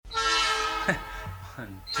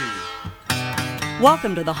1, 2.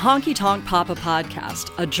 Welcome to the Honky Tonk Papa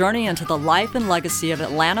podcast, a journey into the life and legacy of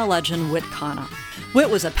Atlanta legend Whit Connor. Whit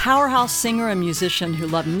was a powerhouse singer and musician who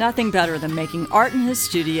loved nothing better than making art in his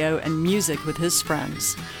studio and music with his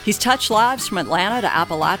friends. He's touched lives from Atlanta to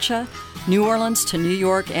Appalachia, New Orleans to New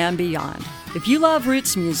York and beyond. If you love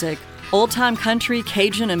roots music, old-time country,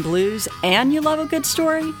 Cajun, and blues, and you love a good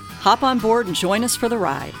story, hop on board and join us for the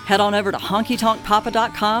ride. Head on over to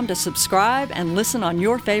honkytonkpapa.com to subscribe and listen on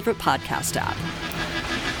your favorite podcast app.